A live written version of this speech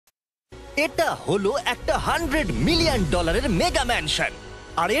এটা হলো একটা $100 মিলিয়ন মেগা ম্যানশন,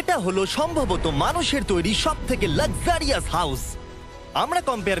 আর এটা হলো সম্ভবত মানুষের তৈরি সব থেকে লাক্সারিয়াস হাউস। আমরা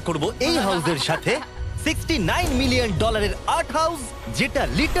কম্পেয়ার করব এই হাউসের সাথে $69 মিলিয়ন আর্ট হাউস, যেটা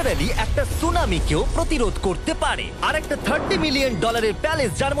লিটারালি একটা সুনামিকেও প্রতিরোধ করতে পারে, আর একটা $30 মিলিয়ন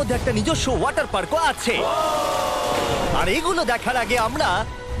প্যালেস যার মধ্যে একটা নিজস্ব ওয়াটার পার্কও আছে। আর এগুলো দেখার আগে আমরা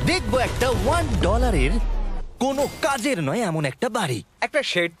দেখবো একটা $1 কোনো কাজের নয় এমন একটা বাড়ি। একটা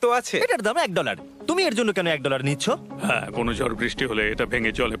শেড তো আছে। এটার দাম $1। তুমি এর জন্য কেন $1 নিচ্ছ? হ্যাঁ, কোনো ঝড় বৃষ্টি হলে এটা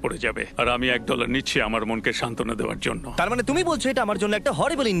ভেঙে জলে পড়ে যাবে, আর আমি $1 নিচ্ছি আমার মনকে সান্ত্বনা দেওয়ার জন্য। তার মানে তুমি বলছো এটা আমার জন্য একটা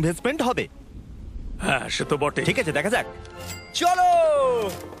হরিবল ইনভেস্টমেন্ট হবে? হ্যাঁ, সে তো বটে। ঠিক আছে, দেখা যাক। চলো।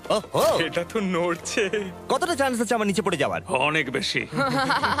 ওহো, এটা তো নড়ছে। কতটা চান্স আছে আমার নিচে পড়ে যাওয়ার? অনেক বেশি।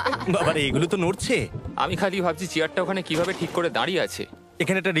 বাবারে, এগুলো তো নড়ছে। আমি খালি ভাবছি চেয়ারটা ওখানে কিভাবে ঠিক করে দাঁড়িয়ে আছে।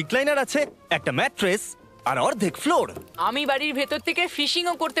 এখানে একটা রিক্লাইনার আছে, একটা ম্যাট্রেস, আর অর্ধেক ফ্লোর। আমি বাড়ির ভেতর থেকে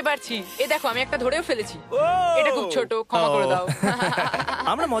ফিশিংও করতে পারছি। এ দেখো, আমি একটা ধরেও ফেলেছি। এটা খুব ছোট, ক্ষমা করে দাও।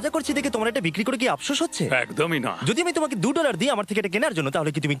 আমরা মজা করছি দেখে তোমার এটা বিক্রি করে কি আফসোস হচ্ছে? একদমই না। যদি আমি তোমাকে $2 দিই আমার থেকে এটা কেনার জন্য,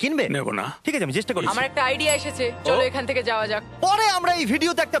 তাহলে কি তুমি কিনবে? নেব না। ঠিক আছে, আমি চেষ্টা করছি। আমার একটা আইডিয়া এসেছে, চলো এখান থেকে যাওয়া যাক। পরে আমরা এই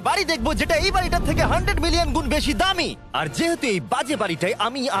ভিডিওতে একটা বাড়ি দেখবো যেটা এই বাড়িটার থেকে 100 মিলিয়ন গুণ বেশি দামি। আর যেহেতু এই বাজে বাড়িটায়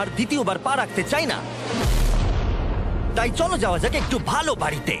আমি আর দ্বিতীয়বার পা রাখতে চাই না, তাই চলো যাওয়া যাক একটু ভালো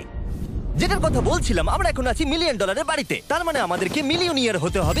বাড়িতে। যেটার কথা বলছিলাম, আমরা এখন আছি $1 মিলিয়ন বাড়িতে। তার মানে আমাদেরকে মিলিয়নিয়ার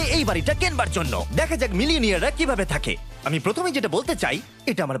হতে হবে এই বাড়িটা কেনবার জন্য। দেখা যাক মিলিয়নিয়াররা কিভাবে থাকে। আমি প্রথমে যেটা বলতে চাই,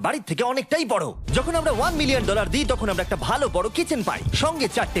 এটা আমার বাড়ির থেকে অনেকটাই বড়। যখন আমরা $1 মিলিয়ন দিই তখন আমরা একটা ভালো বড় কিচেন পাই, সঙ্গে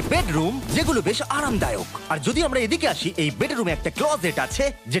 4টে বেডরুম যেগুলো বেশ আরামদায়ক। আর যদি আমরা এদিকে আসি, এই বেডরুমে একটা ক্লোজেট আছে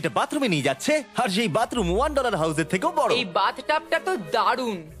যেটা বাথরুমে নিয়ে যাচ্ছে, আর সেই বাথরুম $1 হাউসের থেকেও বড়। এই বাথটাবটা তো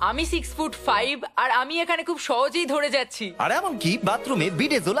দারুণ। আমি 6'5" আর আমি এখানে খুব সহজেই ধরে যাচ্ছি। আর এমনকি বাথরুমে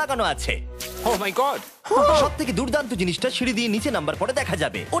বিডেজও লাগানো আছে। ও মাই গড! সব থেকে দুর্দান্ত জিনিসটা, সিঁড়ি দিয়ে নিচে নাম্বার পরে দেখা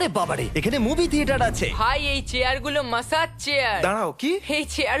যাবে। ওরে বাবারে, এখানে মুভি থিয়েটার আছে। ভাই, এই চেয়ারগুলো মাসাজ চেয়ার। দাঁড়াও, কি? এই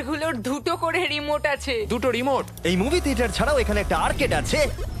চেয়ারগুলোর দুটো করে রিমোট আছে। দুটো রিমোট? এই মুভি থিয়েটার ছাড়াও এখানে একটা আর্কেড আছে।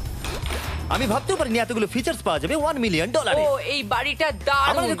 আমি ভাবতেও পারিনি এতগুলো ফিচার্স পাওয়া যাবে $1 মিলিয়ন। ও, এই বাড়িটা আমার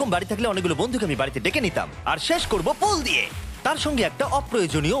দারুণ। এরকম বাড়ি থাকলে অনেকগুলো বন্ধুকে আমি বাড়িতে ডেকে নিতাম, আর শেষ করব পুল দিয়ে। তার সঙ্গে একটা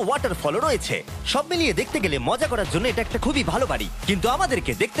অপ্রয়োজনীয় ওয়াটারফলও রয়েছে। সব মিলিয়ে দেখতে গেলে মজা করার জন্য এটা একটা খুবই ভালো বাড়ি, কিন্তু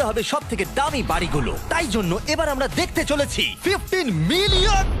আমাদেরকে দেখতে হবে সব থেকে দামি বাড়িগুলো। তাই জন্য এবার আমরা দেখতে চলেছি $15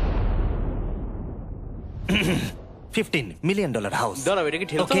 মিলিয়ন হাউস। দাঁড়াও, এটা কি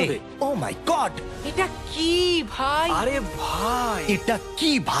ঠেলতে হবে? ও মাই গড, এটা কি ভাই? আরে ভাই, এটা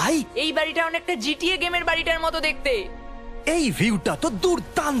কি ভাই? এই বাড়িটা অনেকটা জিটিএ গেমের বাড়িটার মতো দেখতে। এই ভিউটা তো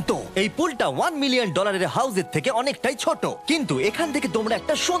দুর্দান্ত। এই পুলটা $1 মিলিয়ন হাউসের থেকে অনেকটাই ছোট, কিন্তু এখান থেকে তোমরা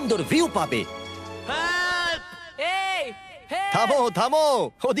একটা সুন্দর ভিউ পাবে। এই, হে! থামো থামো,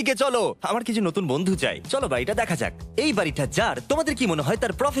 ওদিকে চলো। আমার কিছু নতুন বন্ধু চাই, চলো বাড়িটা দেখা যাক। এই বাড়িটা যার, তোমাদের কি মনে হয়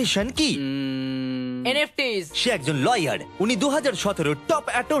তার প্রফেশন কি? NFTs। সে একজন লয়ার। উনি 2017 টপ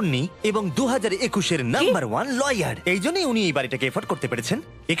অ্যাটর্নি এবং 2021 নাম্বার 1 লয়ার। এই জন্যই উনি এই বাড়িটাকে এফোর্ড করতে পেরেছেন।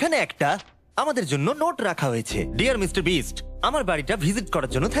 এখানে একটা আমাদের জন্য নোট রাখা হয়েছে। ডিয়ার মিস্টার বিস্ট, আমার বাড়িটা ভিজিট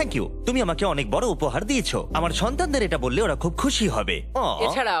করার জন্য থ্যাংক ইউ। তুমি আমাকে অনেক বড় উপহার দিয়েছো। আমার সন্তানদের এটা বললে ওরা খুব খুশি হবে।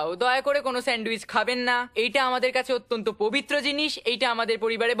 এছাড়াও দয়া করে কোনো স্যান্ডউইচ খাবেন না। এইটা আমাদের কাছে অত্যন্ত পবিত্র জিনিস। এইটা আমাদের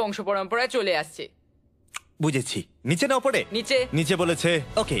পরিবারে বংশ পরম্পরায় চলে আসছে। বুঝেছি। নিচে না পড়ে? নিচে। নিচে বলেছে।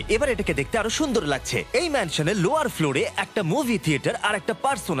 ওকে, এবার এটাকে দেখতে আরো সুন্দর লাগছে। এই ম্যানশনের লোয়ার ফ্লোরে একটা মুভি থিয়েটার আর একটা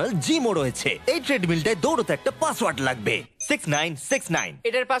পার্সোনাল জিমও রয়েছে। এই ট্রেডমিলটায় দৌড়তে একটা পাসওয়ার্ড লাগবে, 6969।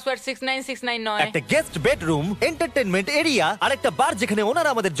 এটার পাসওয়ার্ড 6969 নয়। একটা গেস্ট বেডরুম, এন্টারটেইনমেন্ট এরিয়া আর একটা বার যেখানে ওনারা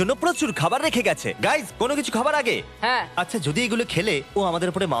আমাদের জন্য প্রচুর খাবার রেখে গেছে। গাইজ, কোনো কিছু খাবার আগে? হ্যাঁ। আচ্ছা, যদি এগুলো খেলে ও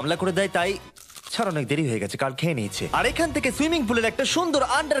আমাদের উপরে মামলা করে দেয়, তাই ছাড়, অনেক দেরি হয়ে গেছে, কাল খেয়ে নিয়েছে। আর এখান থেকে সুইমিং পুলের একটা সুন্দর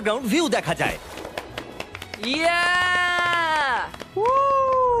আন্ডারগ্রাউন্ড ভিউ দেখা যায়। ইয়া!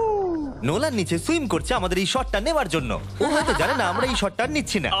 নোলান নিচে সুইম করছে আমাদের এই শটটা নেবার জন্য। ও হয়তো জানে না আমরা এই শটটা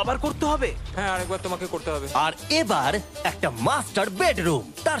নিচ্ছি না। আবার করতে হবে? হ্যাঁ, আরেকবার তোমাকে করতে হবে। আর এবার একটা মাস্টার বেডরুম,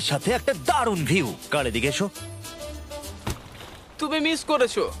 তার সাথে একটা দারুণ ভিউ। কার এদিকে এসো। তুমি মিস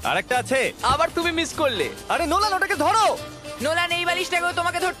করেছো। আর একটা আছে। আবার তুমি মিস করলে। আরে নোলান, ওটাকে ধরো। নোলান, এই বালিশটাকেও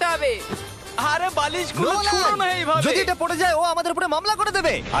তোমাকে ধরতে হবে। আরে বালিশগুলো নোলান, ছুঁড়ো না এইভাবে। যদি এটা পড়ে যায় ও আমাদের উপরে মামলা করে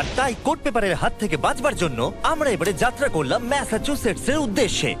দেবে। আর তাই কোর্ট পেপারের হাত থেকে বাঁচবার জন্য আমরা এবারে যাত্রা করলাম ম্যাসাচুসেটস এর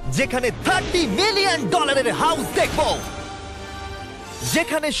উদ্দেশ্যে, যেখানে $30 মিলিয়ন হাউস দেখবো,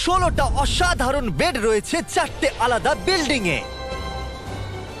 যেখানে 16টা অসাধারণ বেড রয়েছে 4টে আলাদা বিল্ডিং এ।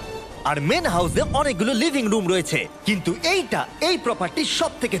 আর মেন হাউসে অনেকগুলো লিভিং রুম রয়েছে, কিন্তু এইটা এই প্রপার্টির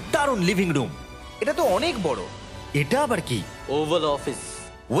সব থেকে দারুণ লিভিং রুম। এটা তো অনেক বড়। এটা আবার কি? Oval office.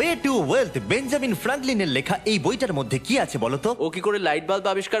 Way to wealth Benjamin ফ্রাঙ্কলিনের লেখা এই বইটার মধ্যে কি আছে বলো তো? ও কি করে লাইট বাল্ব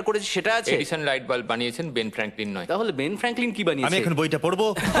আবিষ্কার করেছে সেটা আছে? এডিসন লাইট বাল্ব বানিয়েছেন, বেন ফ্র্যাঙ্কলিন নয়। তাহলে বেন ফ্র্যাঙ্কলিন কি আমি বানিয়েছে? এখন বইটা পড়বো।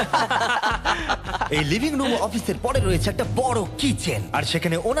 এই লিভিং রুম অফিসের পরে রয়েছে একটা বড় কিচেন, আর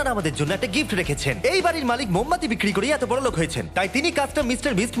সেখানে ওনারা আমাদের জন্য একটা গিফট রেখেছেন। এই বাড়ির মালিক মোমবাতি বিক্রি করে এত বড় লোক হয়েছেন, তাই তিনি কাস্টম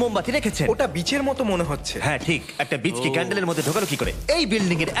মিস্টার বিস্ট মোমবাতি রেখেছেন। ওটা বিচের মতো মনে হচ্ছে। হ্যাঁ ঠিক, একটা বীজকে ক্যান্ডেলের মধ্যে ঢোকালো কি করে? এই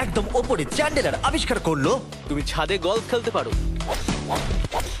বিল্ডিং এর একদম ওপরে চ্যান্ডেলার আবিষ্কার করলো। তুমি ছাদে গলফ খেলতে পারো।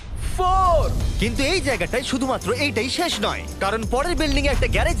 কিন্তু এই জায়গাটায় শুধুমাত্র এইটাই শেষ নয়, কারণ পরের বিল্ডিং এ একটা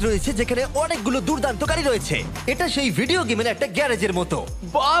গ্যারেজ রয়েছে যেখানে অনেকগুলো দুর্দান্ত গাড়ি রয়েছে। এটা সেই ভিডিও গেমের একটা গ্যারেজের মতো।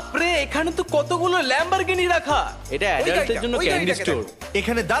 বাপ রে, এখানে তো কতগুলো ল্যাম্বরগিনি রাখা। এটা অ্যাডাল্টদের জন্য ওই ক্যান্ডি গাড়িটাকে স্টোর।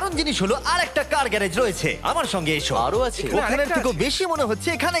 এখানে দারুণ জিনিস হলো আর একটা কার গ্যারেজ রয়েছে। আমার সঙ্গে এসো। আরো আছে? ওখানের আরেকটা থেকেও আছে? বেশি মনে হচ্ছে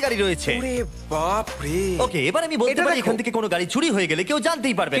এখানে গাড়ি রয়েছে। ওরে বাপ রে। ওকে, এবার আমি বলতে এটা পারি দেখো। এখান থেকে কোনো গাড়ি চুরি হয়ে গেলে কেউ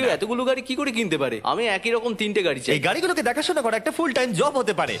জানতেই পারবে কেউ না। এতগুলো গাড়ি কি করে কিনতে পারে? আমি একই রকম 3টে গাড়ি চাই। এই গাড়িগুলোকে দেখাশোনা করা একটা ফুল টাইম জব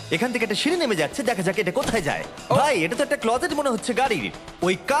হতে পারে। এখান থেকে একটা সিঁড়ি নেমে যাচ্ছে, দেখা যাক এটা কোথায় যায়। ভাই, এটা তো একটা ক্লজেট মনে হচ্ছে গাড়ির।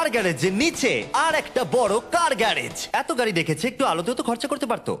 ওই কার গ্যারেজের নিচে আর একটা বড় কার গ্যারেজ। এত গাড়ি দেখেছে, একটু আলোতেও তো খরচা করতে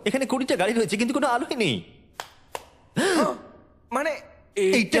পারতো। এখানে 20টা গাড়ি রয়েছে কিন্তু কোনো আলোই নেই। মানে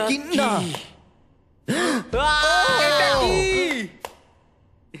এইটা কি না? এটা কি?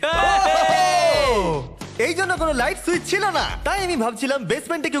 এই জন্য কোনো লাইট সুইচ ছিল না, তাই আমি ভাবছিলাম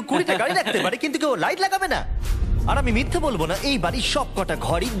বেসমেন্টে কেউ 20টা গাড়ি রাখতে পারে কিন্তু কেউ লাইট লাগাবে না। আর আমি মিথ্যে বলবো না, এই বাড়ির সব কটা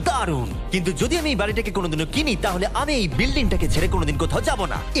ঘরই দারুণ। কিন্তু যদি আমি এই বাড়িটাকে কোনোদিনও কিনি তাহলে আমি এই বিল্ডিংটাকে ছেড়ে কোনোদিন কোথাও যাব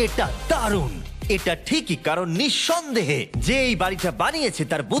না। এটা দারুণ। এটা ঠিকই, কারণ নিঃসন্দেহে যে এই বাড়িটা বানিয়েছে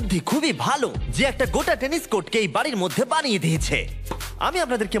তার বুদ্ধি খুবই ভালো, যে একটা গোটা টেনিস কোর্টকে এই বাড়ির মধ্যে বানিয়ে দিয়েছে। আমি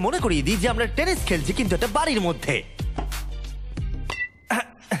আপনাদেরকে মনে করিয়ে দিই যে আমরা টেনিস খেলছি কিন্তু একটা বাড়ির মধ্যে।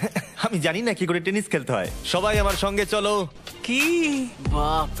 আমি জানি না কি করে টেনিস খেলতে হয়। সবাই আমার সঙ্গে চলো। কি?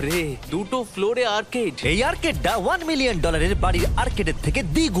 বাপ রে, 2টো ফ্লোরে আর্কেড। এই আর্কেডটা $1 মিলিয়ন বাড়ির আর্কেডের থেকে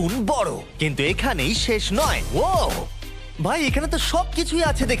দ্বিগুণ বড়। কিন্তু এখানেই শেষ নয়। ও ভাই, এখানে তো সবকিছুই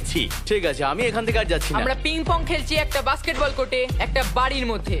আছে দেখছি। ঠিক আছে, আমি এখান থেকে আর যাচ্ছি না। আমরা পিং পং খেলছি একটা বাস্কেটবল কোর্টে, একটা বাড়ির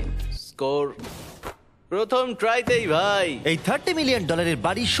মধ্যে। স্কোর প্রথম ট্রাইতেই ভাই। এই $30 মিলিয়ন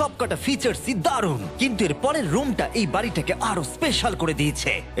বাড়ির সবকটা ফিচার্সই দারুণ, কিন্তু এর পরের রুমটা এই বাড়িটাকে আরো স্পেশাল করে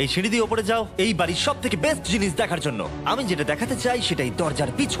দিয়েছে। এই সিঁড়ি দিয়ে উপরে যাও এই বাড়ির সব থেকে বেস্ট জিনিস দেখার জন্য। আমি যেটা দেখাতে চাই সেটাই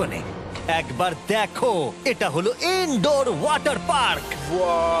দরজার পিছনে। একবার দেখো, এটা হলো ইনডোর ওয়াটার পার্ক।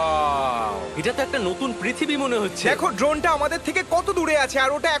 ওয়াও! এটা তো একটা নতুন পৃথিবী মনে হচ্ছে। দেখো ড্রোনটা আমাদের থেকে কত দূরে আছে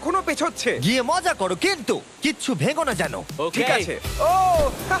আর ওটা এখনো পেছচ্ছে। গিয়ে মজা করো, কিন্তু কিচ্ছু ভেঙো না জানো। Okay. ঠিক আছে। ও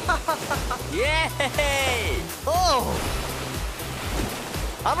Yay! ও,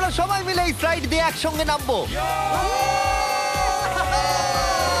 আমরা সবাই মিলে এই ফ্লাইট দিয়ে একসঙ্গে নামবো।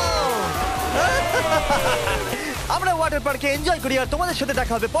 আমরা ওয়াটার পার্কে এনজয় করি আর তোমাদের সাথে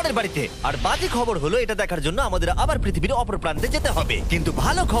দেখা হবে পরের বাড়িতে। আর বাজে খবর হলো, এটা দেখার জন্য আমাদের আবার পৃথিবীর অপর প্রান্তে যেতে হবে। কিন্তু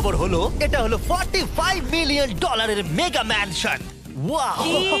ভালো খবর হলো, এটা হলো $45 মিলিয়ন মেগা ম্যানশন। ওয়াও!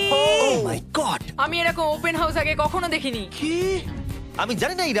 ও মাই গড! আমি এরকম ওপেন হাউস আগে কখনো দেখিনি। আমি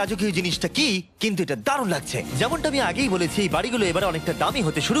জানি না এই রাজকীয় জিনিসটা কি, কিন্তু এটা দারুণ লাগছে। যেমনটা আমি আগেই বলেছি, এই বাড়িগুলো এবার অনেকটা দামি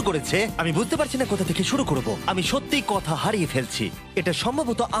হতে শুরু করেছে। আমি বুঝতে পারছি না কোথা থেকে শুরু করব। আমি সত্যিই কথা হারিয়ে ফেলছি। এটা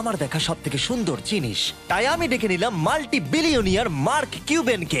সম্ভবত আমার দেখা সব থেকে সুন্দর জিনিস। তাই আমি ডেকে নিলাম মাল্টি বিলিয়নিয়ার মার্ক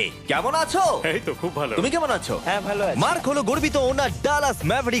কিউবেনকে। কেমন আছো? এই তো খুব ভালো। তুমি কেমন আছো? হ্যাঁ, ভালো আছি। মার্ক হলো গর্বিত ওনার ডালাস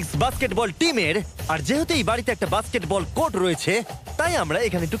ম্যাভরিক্স বাস্কেটবল টিমের। আর যেহেতু এই বাড়িতে একটা বাস্কেটবল কোর্ট রয়েছে, তাই আমরা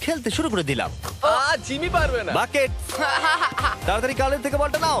এখানে একটু খেলতে শুরু করে দিলাম। জিমি পারবে না। বাকেট, তাড়াতাড়ি কালের থেকে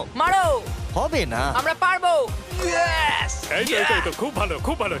বলটা নাও। মারো, হবে না। আমরা পারবো। এই তো খুব ভালো,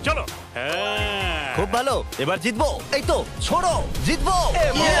 খুব ভালো। চলো। হ্যাঁ, খুব ভালো, এবার জিতবো। এই তো ছোড়ো, জিতবো।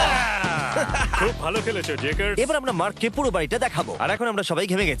 খুব ভালো খেলেছো জেকার। এবার আমরা মার্ককে পুরো বাড়িটা দেখাবো। আর এখন আমরা সবাই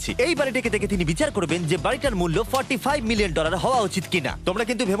ঘেমে গেছি। এই বাড়িটাকে দেখে তিনি বিচার করবেন যে বাড়িটার মূল্য $45 মিলিয়ন হওয়া উচিত কিনা। তোমরা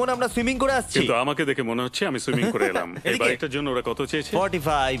কিন্তু ভেবো না আমরা সুইমিং করে আসছি। কিন্তু আমাকে দেখে মনে হচ্ছে আমি সুইমিং করে এলাম। এই এদিকে। বাড়িটার জন্য ওরা কত চেয়েছে?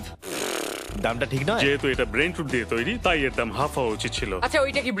 45। দামটা ঠিক নয়। যেহেতু এটা ব্রেন টুড দিয়ে তৈরি, তাই এর দাম হাফ হওয়া উচিত ছিল। আচ্ছা,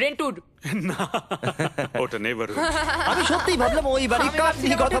 ওইটা কি ব্রেন্টউড? ওটা নেভার। আমি সত্যিই ভাবলাম ওই বাড়ির আমি কাঠ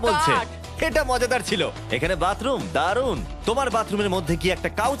নিয়ে ভাবছিলাম কথা ওটা বলছে। কাঠ। এটা মজাদার ছিল। এখানে বাথরুম দারুণ। তোমার বাথরুমের মধ্যে কি একটা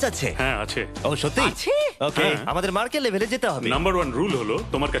কাউচ আছে? হ্যাঁ আছে। ও সত্যি? আছে? ওকে, হ্যাঁ। আমাদের মার্কেট লেভেলে যেতে হবে। নাম্বার 1 রুল হলো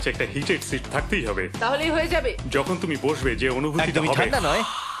তোমার কাছে একটা হিটেড সিট থাকতেই হবে। তাহলেই হয়ে যাবে। যখন তুমি বসবে যে অনুভূতিটা একদমই হবে। ঠান্ডা নয়।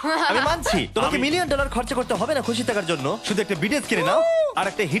 আমি মানছি তোমাকে $1 মিলিয়ন খরচা করতে হবে না খুশি থাকার জন্য। শুধু একটা বিডেস কিনে নাও আর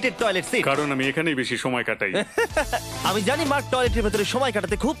একটা হিটেড টয়লেট সিট। কারণ আমি এখানেই বেশি সময় কাটাই। আমি জানি মার্ক টয়লেটের ভেতরে সময়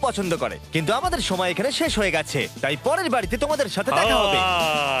কাটাতে খুব পছন্দ করে, কিন্তু আমাদের সময় এখানে শেষ হয়ে গেছে। তাই পরের বাড়িতে তোমাদের সাথে দেখা হবে।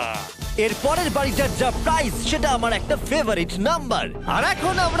 এর পরের বাড়িটার যা প্রাইস সেটা আমার একটা ফেভারিট নাম্বার। আর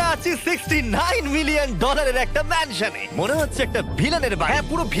এখন আমরা আছি $69 মিলিয়ন একটা ম্যানশনে। মনে হচ্ছে একটা ভিলেনের বাড়ি। হ্যাঁ,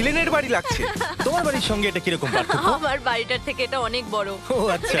 পুরো ভিলেনের বাড়ি লাগছে। তোমার বাড়ির সঙ্গে এটা কিরকম পার্থক্য? আমার বাড়িটার থেকে এটা অনেক বড়। ও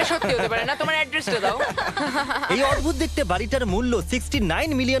আচ্ছা। এটা সত্যি হতে পারে না, তোমার অ্যাড্রেসটা দাও। এই অদ্ভুত দেখতে বাড়িটার মূল্য 69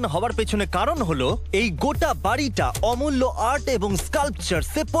 মিলিয়ন হওয়ার পেছনে কারণ হলো এই গোটা বাড়িটা অমূল্য আর্ট এবং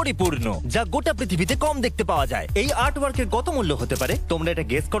স্কাল্পচারসে পরিপূর্ণ, যা গোটা পৃথিবীতে কম দেখতে পাওয়া যায়। এই আর্ট ওয়ার্কের কত মূল্য হতে পারে তোমরা এটা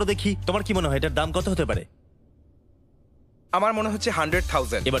গেস করো দেখি। তোমার কি মনে হয় এটার দাম কত হতে পারে? আমার মনে হচ্ছে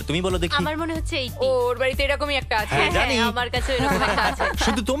 100,000। এবার তুমি বলো দেখি। আমার মনে হচ্ছে 80। ওর বাড়িতে এরকমই একটা আছে। হ্যাঁ, জানি। আমার কাছে এরকম একটা আছে।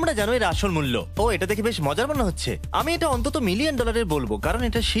 শুধু তোমরা জানো এর আসল মূল্য। ও, এটা দেখে বেশ মজার মনে হচ্ছে। আমি এটা অন্তত মিলিয়ন ডলারের বলবো, কারণ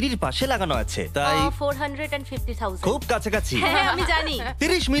এটা সিঁড়ির পাশে লাগানো আছে, তাই 450,000। খুব কাছাকাছি। হ্যাঁ, আমি জানি।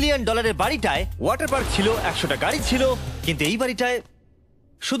 $30 মিলিয়ন বাড়িটায় ওয়াটার পার্ক ছিল, 100টা গাড়ি ছিল, কিন্তু এই বাড়িটায়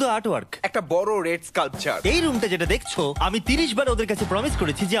শুধু আর্টওয়ার্ক। একটা বড় রেড স্কাল্পচার। এই রুমটা যেটা দেখছো, আমি 30 বার ওদের কাছে প্রমিস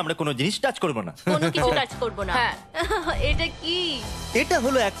করেছি যে আমরা কোনো জিনিস টাচ করব না। কোনো কিছু টাচ করব না। হ্যাঁ। এটা কি? এটা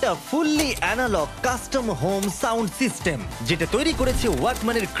হলো একটা fully analogue custom home sound system যেটা তৈরি করেছে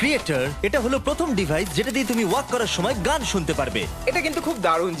ওয়াকম্যানের ক্রিয়েটর। এটা হলো প্রথম ডিভাইস যেটা দিয়ে তুমি ওয়াক করার সময় গান শুনতে পারবে। এটা কিন্তু খুব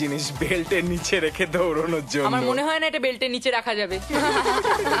দারুণ জিনিস, বেল্টের নিচে রেখে দৌড়ানোর জন্য। আমার মনে হয় না এটা বেল্টের নিচে রাখা যাবে।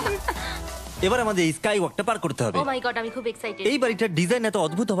 এবার আমাদের এই স্কাই ওয়াকটা পার করতে হবে। ও মাই গড, আমি খুব এক্সাইটেড। এই বাড়িটার ডিজাইন এত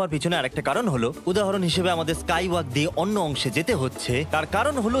অদ্ভুত হওয়ার পিছনে আরেকটা কারণ হলো, উদাহরণ হিসেবে আমাদের স্কাই ওয়াক দিয়ে অন্য অংশে যেতে হচ্ছে। তার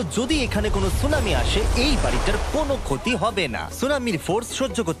কারণ হলো যদি এখানে কোনো সুনামি আসে এই বাড়িটার কোনো ক্ষতি হবে না, সুনামির ফোর্স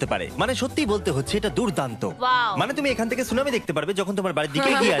সহ্য করতে পারে। মানে সত্যি বলতে হচ্ছে এটা দুর্দান্ত। Wow. মানে তুমি এখান থেকে সুনামি দেখতে পারবে যখন তোমার বাড়ির দিকে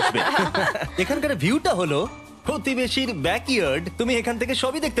এগিয়ে আসবে। এখানকার ভিউটা হলো প্রতিবেশীর ব্যাকইয়ার্ড, তুমি এখান থেকে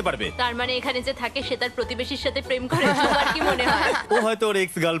সবই দেখতে পারবে। তার মানে এখানে যে থাকে সে তার প্রতিবেশীর সাথে প্রেম করে, তোমার কি মনে হয়? ও হয়তো ওর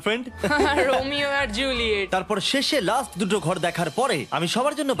এক্স গার্লফ্রেন্ড। রোমিও আর জুলিয়েট। তারপর শেষে লাস্ট দুটো ঘর দেখার পরে আমি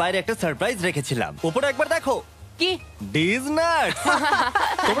সবার জন্য বাইরে একটা সারপ্রাইজ রেখেছিলাম। উপরে একবার দেখো। কি? ডিজনাট।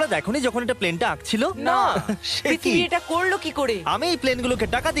 তোমরা দেখোনি যখন এটা প্লেনটা আঁকছিল? না, সে কি? পৃথিবী এটা করলো কি করে? আমি এই প্লেনগুলোকে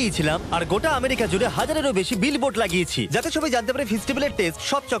টাকা দিয়েছিলাম আর গোটা আমেরিকা জুড়ে হাজারেরও বেশি বিলবোর্ড লাগিয়েছি যাতে সবাই জানতে পারে ফেস্টিভ্যালের টেস্ট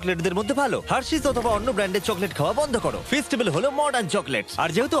সব চকলেটদের মধ্যে ভালো। হার্শিস অথবা অন্য ব্র্যান্ডের চকলেট খাওয়া বন্ধ করো। ফেস্টিভ্যাল হলো মডার্ন চকলেট। আর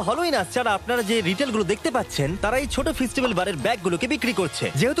যেহেতু হলোইন আসছে আর আপনারা যে রিটেলগুলো দেখতে পাচ্ছেন তারা এই ছোট ফেস্টিভ্যাল বারের ব্যাগগুলোকে বিক্রি করছে,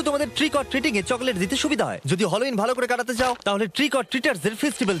 যেহেতু তোমাদের trick or treating A chocolate দিতে সুবিধা হয়। যদি হলোইন ভালো করে কাটাতে চাও তাহলে ট্রিক অর ট্রিটার্স এর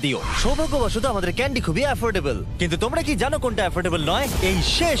ফেস্টিভ্যাল দিও। সৌভাগ্যবশত আমাদের ক্যান্ডি খুবই অ্যাফোর্ডেবল, কিন্তু তোমরা কি জানো কোনটা অ্যাফোর্ডেবল নয়? এই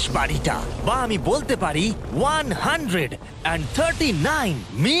শেষ বাড়িটা, বা আমি বলতে পারি $139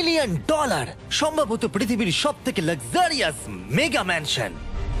 মিলিয়ন, সম্ভবত পৃথিবীর সব থেকে লাক্সারিয়াস মেগা ম্যানশন।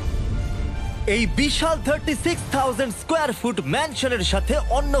 এই বিশাল 36,000 স্কোয়ার ফুট ম্যানশনের সাথে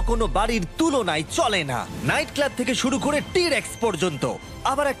অন্য কোনো বাড়ির তুলনায় চলে না। নাইট ক্লাব থেকে শুরু করে টি-রেক্স পর্যন্ত,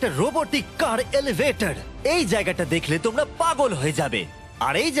 আবার একটা রোবোটিক কার এলিভেটর। এই জায়গাটা দেখলে তোমরা পাগল হয়ে যাবে।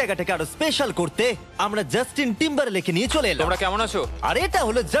 আর এই জায়গাটাকে আরো স্পেশাল করতে আমরা জাস্টিন টিম্বারলেকে নিয়ে চলে এলাম। তোমরা কেমন আছো? আর এটা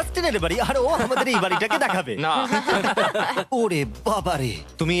হলো জাস্টিনের বাড়ি, আর ও আমাদের এই বাড়িটাকে দেখাবে। না। ওরে বাবারে,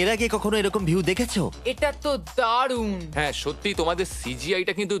 তুমি এর আগে কখনো এরকম ভিউ দেখেছো? এটা তো দারুণ। হ্যাঁ সত্যি তোমাদের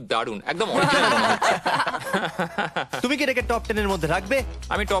সিজিআইটা কিন্তু দারুণ, একদম অরিজিনাল মনে হচ্ছে। তুমি কি এটাকে টপ 10 এর মধ্যে রাখবে?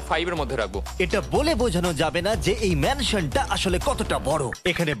 আমি টপ 5 এর মধ্যে রাখবো। এটা বলে বোঝানো যাবে না যে এই ম্যানশনটা আসলে কতটা বড়।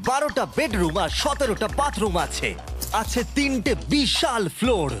 এখানে 12টা বেডরুম আর 17টা বাথরুম আছে, আছে 3টে বিশাল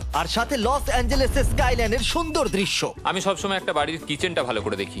ফ্লোর, আর সাথে লস অ্যাঞ্জেলেসের স্কাইলাইনের সুন্দর দৃশ্য। আমি সবসময় একটা বাড়ির কিচেনটা ভালো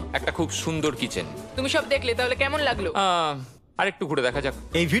করে দেখি, একটা খুব সুন্দর কিচেন। তুমি সব দেখলে, তাহলে কেমন লাগলো? আরেকটু ঘুরে দেখা যাক।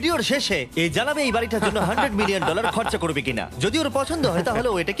 এই ভিডিওর শেষে এই জানাবে এই বাড়িটার জন্য $100 মিলিয়ন খরচা করবে কিনা। যদি ওর পছন্দ হয় তাহলে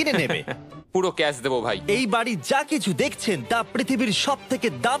ও এটা কিনে নেবে। পুরো ক্যাশ দেবো ভাই। এই বাড়ি যা কিছু দেখছেন তা পৃথিবীর সব থেকে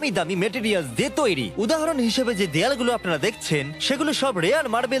দামি দামি মেটেরিয়ালস দিয়ে তৈরি। উদাহরণ হিসেবে যে দেয়ালগুলো আপনারা দেখছেন সেগুলো সব রেয়ার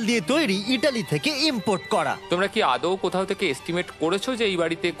মার্বেল দিয়ে তৈরি, ইতালি থেকে ইম্পোর্ট করা। তোমরা কি আদৌ কোথাও থেকে এস্টিমেট করেছো যে এই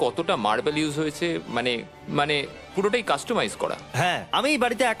বাড়িতে কতটা মার্বেল ইউজ হয়েছে? মানে পুরোটাই কাস্টমাইজ করা। হ্যাঁ, আমি এই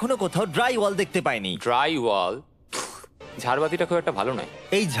বাড়িতে এখনো কোথাও ড্রাই ওয়াল দেখতে পাইনি। ড্রাই ওয়াল? ঝাড়বাতিটা খুব একটা ভালো নয়।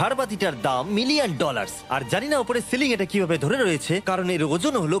 এই ঝাড়বাতিটার দাম $1 মিলিয়ন। আর জানি না উপরে সিলিং এটা কিভাবে ধরে রয়েছে, কারণ এর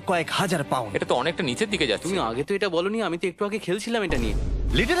ওজন হলো কয়েক হাজার পাউন্ড। এটা তো অনেকটা নিচের দিকে যাচ্ছে। তুমি আগে তো এটা বলনি, আমি তো একটু আগে খেলছিলাম এটা নিয়ে।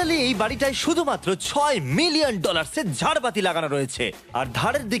 লিটারালি এই বাড়িটায় শুধুমাত্র $6 মিলিয়ন ঝাড়বাতি লাগানো রয়েছে, আর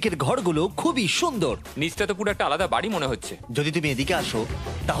ধারের দিকের ঘরগুলো খুবই সুন্দর। নিচটা তো পুরো একটা আলাদা বাড়ি মনে হচ্ছে। যদি তুমি এদিকে আসো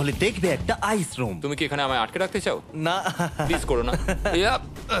তাহলে দেখবে একটা আইস রুম। তুমি কি এখানে আমায় আটকে রাখতে চাও? না, প্লিজ করো না। ইয়াপ।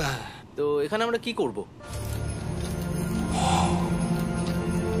 তো এখানে আমরা কি করব?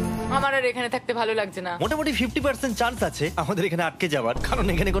 আমার আর এখানে থাকতে ভালো লাগছে না। মোটামুটি 50% চান্স আছে আমাদের এখানে আটকে যাওয়ার, কারণ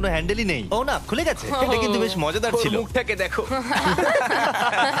এখানে কোনো হ্যান্ডেলই নেই। ও না, খুলে গেছে। এটা কিন্তু বেশ মজাদার ওর ছিল। মুখটাকে দেখো।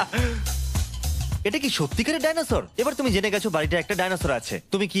 এটা কি সত্যিকারের ডাইনোসর? এবার তুমি জেনে গেছো বাড়িটা একটা ডাইনোসর আছে।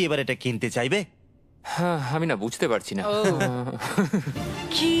 তুমি কি এবার এটা কিনতে চাইবে? হ্যাঁ, আমি না বুঝতে পারছি না। ও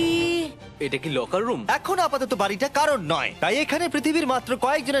কি? এটা কি লকার রুম? এখন আপাতত বাড়িটা কারণ নয়, তাই এখানে পৃথিবীর মাত্র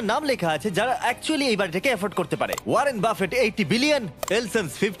কয়েকজনের নাম লেখা আছে যারা অ্যাকচুয়ালি এই বাড়িটাকে এফোর্ড করতে পারে। Warren Buffett 80 billion,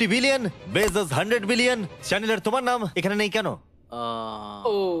 এলসন্স 50 billion, Bezos 100 billion. চ্যানেলের তোমার নাম এখানে নেই কেন?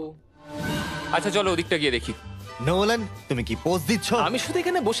 ও আচ্ছা চলো ওদিকটা গিয়ে দেখি। নোলান, তুমি কি পোজ দিচ্ছ? আমি শুধু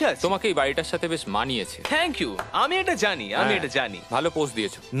এখানে বসে আছি। তোমাকে এই বাড়িটার সাথে বেশ মানিয়েছে। Thank you. আমি এটা জানি, আমি এটা জানি। ভালো পোস্ট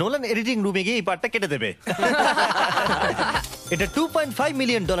দিয়েছো। নোলান এডিটিং রুমে গিয়ে এই পার্টটা কেটে দেবে। এটা $2.5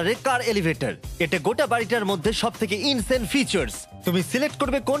 মিলিয়ন কার এলিভেটর। এটা গোটা বাড়িটার মধ্যে সবথেকে ইনসেন ফিচার্স। তুমি সিলেক্ট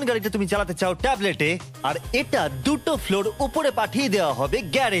করবে কোন গাড়িটা তুমি চালাতে চাও ট্যাবলেটে, আর এটা 2টো ফ্লোর উপরে পাঠিয়ে দেওয়া হবে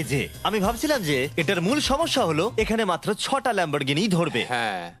গ্যারেজে। আমি ভাবছিলাম যে এটার মূল সমস্যা হলো এখানে মাত্র 6টা ল্যাম্বরগিনি ধরবে।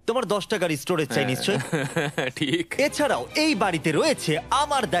 হ্যাঁ তোমার 10টা গাড়ি স্টোরেজ চাই নিশ্চয়। ঠিক। এছাড়াও এই বাড়িতে রয়েছে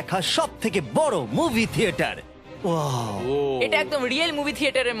আমার দেখা সবথেকে বড় মুভি থিয়েটার। এটা একদম রিয়েল মুভি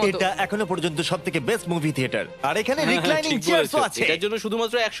থিয়েটারের মতো। এটা এখনো পর্যন্ত সবথেকে বেস্ট মুভি থিয়েটার। আর এখানে রিক্লাইনিং ঠিক চেয়ারও বলেছো। আছে। এটার জন্য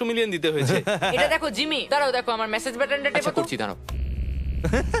শুধুমাত্র 100 মিলিয়ন দিতে হয়েছে। এটা দেখো জিমি, দাঁড়াও দেখো আমার মেসেজ বাটনটা টেপো আচ্ছা তো। করছি দাঁড়াও।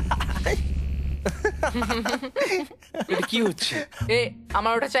 এটা কি হচ্ছে? এ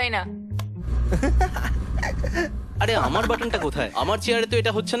আমার ওটা চাই না। আরে আমার বাটনটা কোথায়? আমার চেয়ারে তো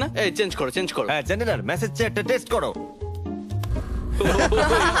এটা হচ্ছে না। এই চেঞ্জ করো, চেঞ্জ করো। হ্যাঁ জেনারেল মেসেজ চেয়ারটা টেস্ট করো।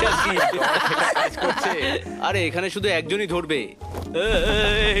 এটা কি? কাজ করছে। আরে এখানে শুধু একজনই ধরবে।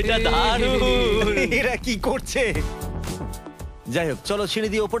 এটা দারুণ। এরা কি করছে? যাই হোক চলো সিঁড়ি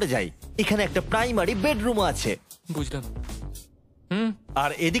দিয়ে ওপরে যাই। এখানে একটা প্রাইমারি বেডরুম আছে, বুঝলাম।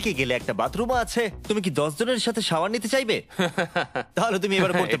 আর এদিকে গেলে একটা বাথরুমও আছে। তুমি কি 10 জনের সাথে শাওয়ার নিতে চাইবে? তাহলে তুমি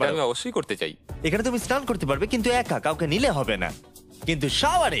এবার করতে এটা পারো। আমি অবশ্যই করতে চাই। এখানে তুমি স্নান করতে পারবে, কিন্তু একা, কাউকে নিলে হবে না। কিন্তু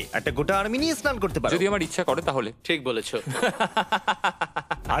শাওয়ারে একটা গোটা আর্মি নিয়ে স্নান করতে পারো। যদি আমার ইচ্ছা করে তাহলে। ঠিক বলেছো।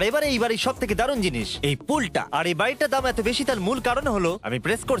 আর এবারে এই বাড়ির সব থেকে দারুণ জিনিস এই পুলটা। আর এই বাড়িটার দাম এত বেশি তার মূল কারণ হলো, আমি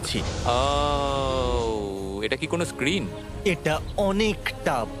প্রেস করছি, ও এটা কি কোনো স্ক্রিন? এটা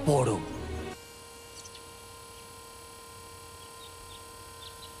অনেকটা বড়।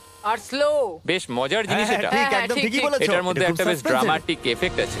 আর স্লো। বেশ মজার জিনিস হ্যাঁ, এটা। ঠিক, হ্যাঁ, একদম ঠিক, ঠিকই ঠিক। বলেছো। এটার মধ্যে এটা খুব একটা বেশ suspense-এর। ড্রামাটিক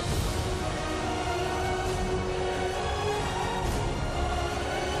এফেক্ট আছে।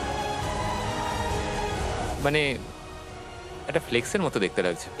 মানে একটা ফ্লেক্সের মতো দেখতে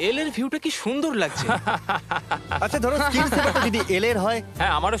লাগছে। এল এর ভিউটা কি সুন্দর লাগছে। আচ্ছা ধরো স্ক্রিন সেভারটা যদি এল এর হয়।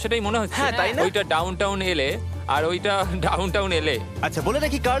 হ্যাঁ আমারও সেটাই মনে হচ্ছে। হ্যাঁ, তাই না? ওইটা ডাউন টাউন এলে আর ওইটা ডাউন টাউন এলে। আচ্ছা বলে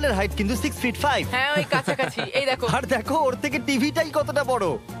রাখি কার্লের হাইট কিন্তু 6'5". হ্যাঁ ওই কাছাকাছি। এই দেখো। আর দেখো ওর থেকে টিভিটাই কতটা বড়।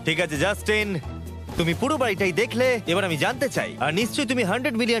 ঠিক আছে জাস্টিন, তুমি পুরো বাড়িটাই দেখলে, এবার আমি জানতে চাই, আর নিশ্চয়ই তুমি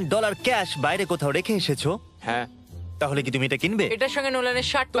 $100 মিলিয়ন ক্যাশ বাইরে কোথাও রেখে এসেছো, হ্যাঁ তাহলে কি তুমি এটা কিনবে? এটার সঙ্গে নোলানের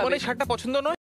শার্ট তোমার পাবে। এই শার্টটা পছন্দ নয়?